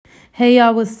Hey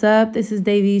y'all, what's up? This is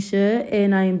Davisha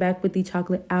and I am back with the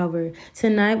Chocolate Hour.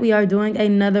 Tonight we are doing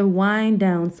another wind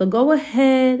down. So go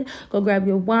ahead, go grab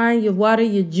your wine, your water,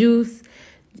 your juice,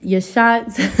 your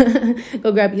shots.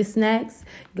 Go grab your snacks.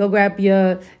 Go grab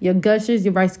your Gushers,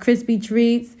 your Rice Krispie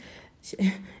treats.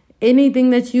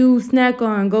 Anything that you snack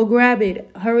on, go grab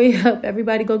it. Hurry up.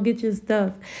 Everybody go get your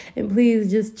stuff. And please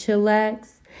just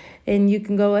chillax. And you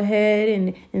can go ahead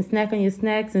and snack on your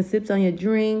snacks and sips on your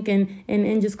drink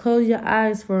and just close your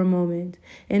eyes for a moment.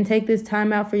 And take this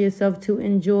time out for yourself to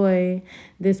enjoy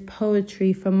this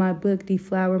poetry from my book,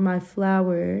 Deflower My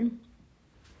Flower.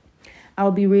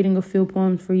 I'll be reading a few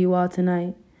poems for you all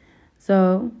tonight.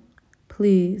 So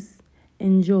please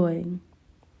enjoy.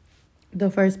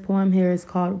 The first poem here is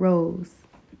called Rose.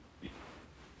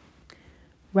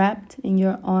 Wrapped in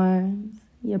your arms,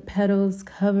 your petals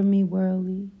cover me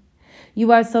whirly.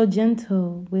 You are so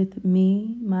gentle with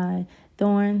me, my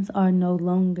thorns are no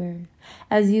longer.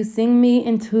 As you sing me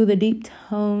into the deep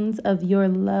tones of your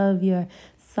love, your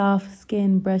soft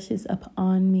skin brushes up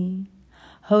on me,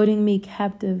 holding me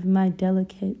captive, my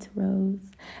delicate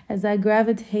rose. As I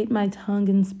gravitate my tongue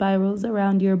in spirals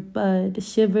around your bud,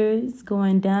 shivers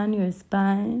going down your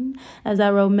spine, as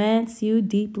I romance you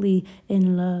deeply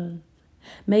in love.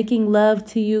 Making love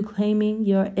to you, claiming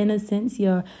your innocence.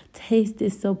 Your taste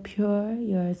is so pure,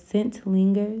 your scent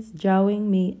lingers,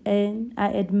 drawing me in. I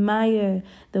admire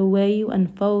the way you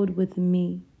unfold with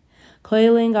me,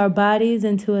 coiling our bodies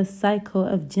into a cycle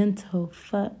of gentle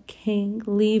fucking,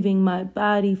 leaving my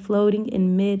body floating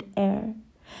in mid-air.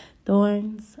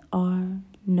 Thorns are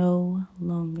no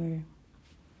longer.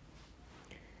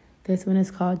 This one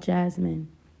is called Jasmine.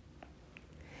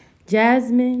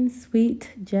 Jasmine,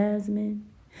 sweet Jasmine,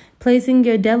 placing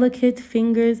your delicate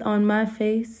fingers on my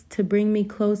face to bring me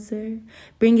closer,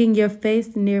 bringing your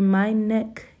face near my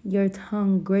neck, your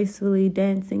tongue gracefully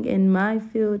dancing in my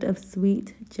field of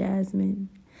sweet jasmine.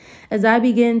 As I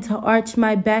begin to arch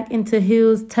my back into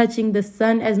hills, touching the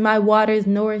sun as my waters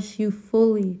nourish you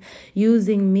fully,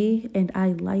 using me, and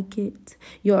I like it.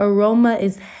 Your aroma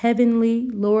is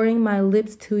heavenly, luring my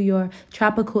lips to your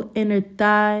tropical inner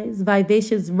thighs,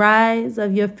 vivacious rise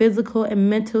of your physical and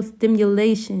mental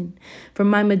stimulation.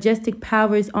 From my majestic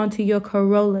powers onto your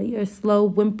corolla, your slow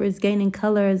whimpers gaining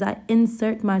color as I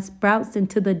insert my sprouts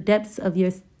into the depths of your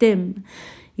stem.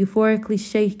 Euphorically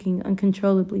shaking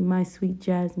uncontrollably, my sweet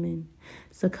jasmine,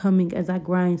 succumbing as I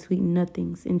grind sweet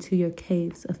nothings into your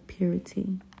caves of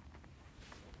purity.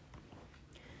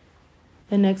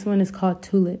 The next one is called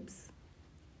Tulips.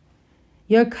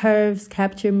 Your curves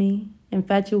capture me,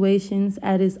 infatuations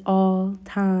at its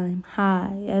all-time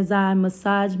high, as I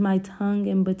massage my tongue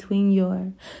in between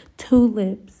your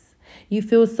tulips. You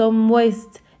feel so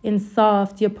moist and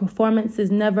soft, your performance is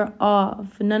never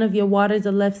off. None of your waters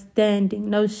are left standing,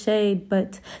 no shade,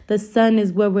 but the sun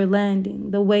is where we're landing.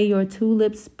 The way your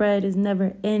tulips spread is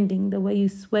never ending. The way you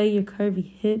sway your curvy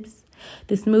hips,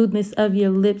 the smoothness of your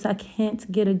lips, I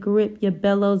can't get a grip. Your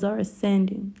bellows are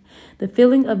ascending. The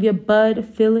feeling of your bud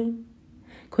filling,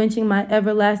 quenching my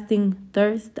everlasting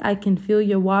thirst. I can feel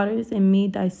your waters in me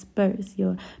disperse.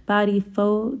 Your body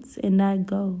folds and I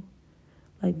go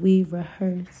like we've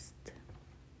rehearsed.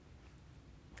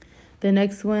 The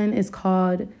next one is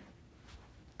called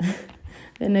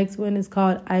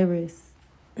Iris.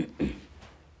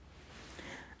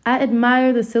 I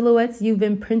admire the silhouettes you've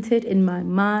imprinted in my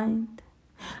mind.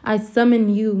 I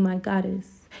summon you, my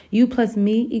goddess. You plus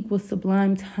me equals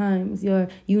sublime times. Your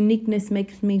uniqueness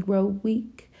makes me grow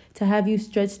weak. To have you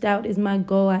stretched out is my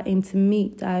goal I aim to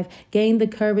meet. I've gained the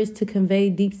courage to convey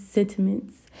deep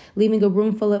sentiments, leaving a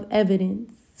room full of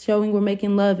evidence, showing we're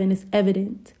making love and it's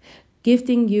evident.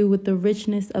 Gifting you with the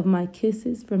richness of my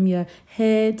kisses from your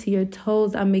head to your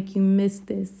toes, I make you miss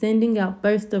this. Sending out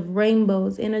bursts of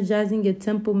rainbows, energizing your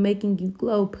temple, making you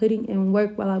glow, putting in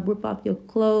work while I rip off your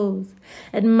clothes.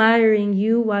 Admiring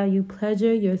you while you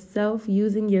pleasure yourself,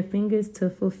 using your fingers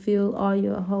to fulfill all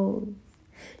your holes.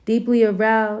 Deeply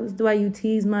aroused while you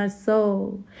tease my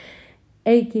soul,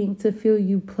 aching to feel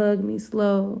you plug me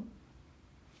slow,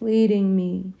 leading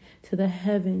me to the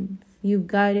heavens. You've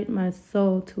guided my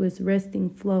soul to its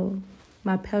resting flow.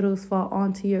 My petals fall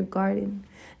onto your garden.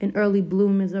 An early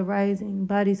bloom is arising,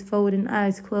 bodies fold and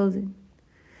eyes closing.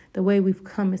 The way we've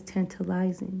come is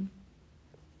tantalizing.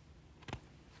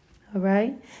 All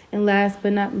right? And last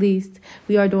but not least,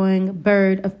 we are doing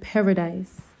Bird of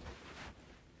Paradise.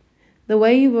 The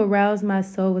way you've aroused my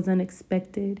soul was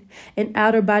unexpected. An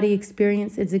outer body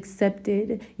experience is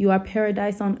accepted. You are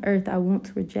paradise on earth, I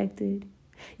won't reject it.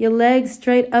 Your legs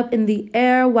straight up in the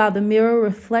air while the mirror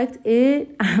reflect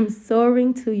it. I'm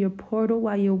soaring to your portal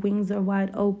while your wings are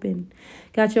wide open.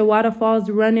 Got your waterfalls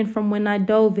running from when I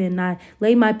dove in. I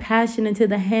laid my passion into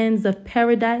the hands of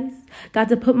paradise. Got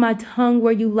to put my tongue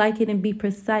where you like it and be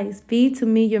precise. Feed to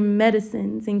me your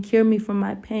medicines and cure me from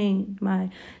my pain. My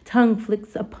tongue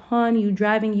flicks upon you,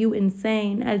 driving you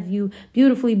insane as you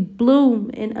beautifully bloom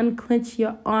and unclench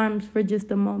your arms for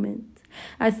just a moment.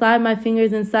 I slide my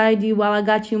fingers inside you while I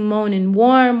got you moaning,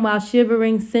 warm while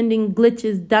shivering, sending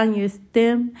glitches down your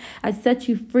stem. I set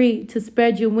you free to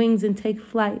spread your wings and take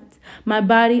flight. My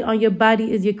body on your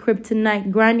body is your kryptonite,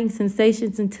 grinding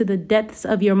sensations into the depths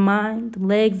of your mind,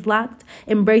 legs locked,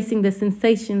 embracing the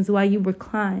sensations while you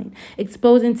recline,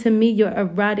 exposing to me your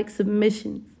erotic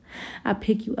submissions. I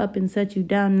pick you up and set you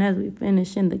down as we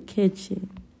finish in the kitchen.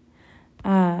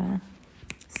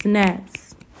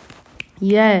 Snaps.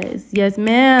 Yes,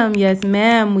 ma'am. Yes,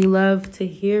 ma'am. We love to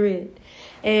hear it.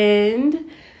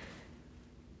 And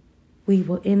we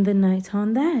will end the night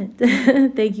on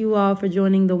that. Thank you all for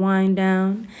joining the wind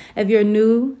down. If you're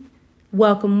new,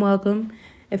 welcome.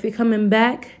 If you're coming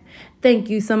back, thank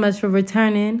you so much for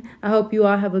returning. I hope you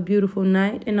all have a beautiful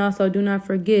night. And also, do not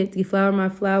forget, Deflower My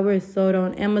Flower is sold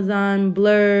on Amazon,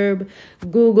 Blurb,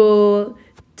 Google,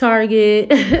 Target.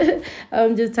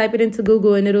 Just type it into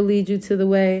Google and it'll lead you to the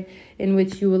way in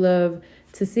which you will love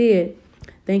to see it.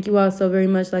 Thank you all so very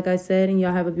much, like I said, and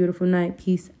y'all have a beautiful night.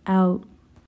 Peace out.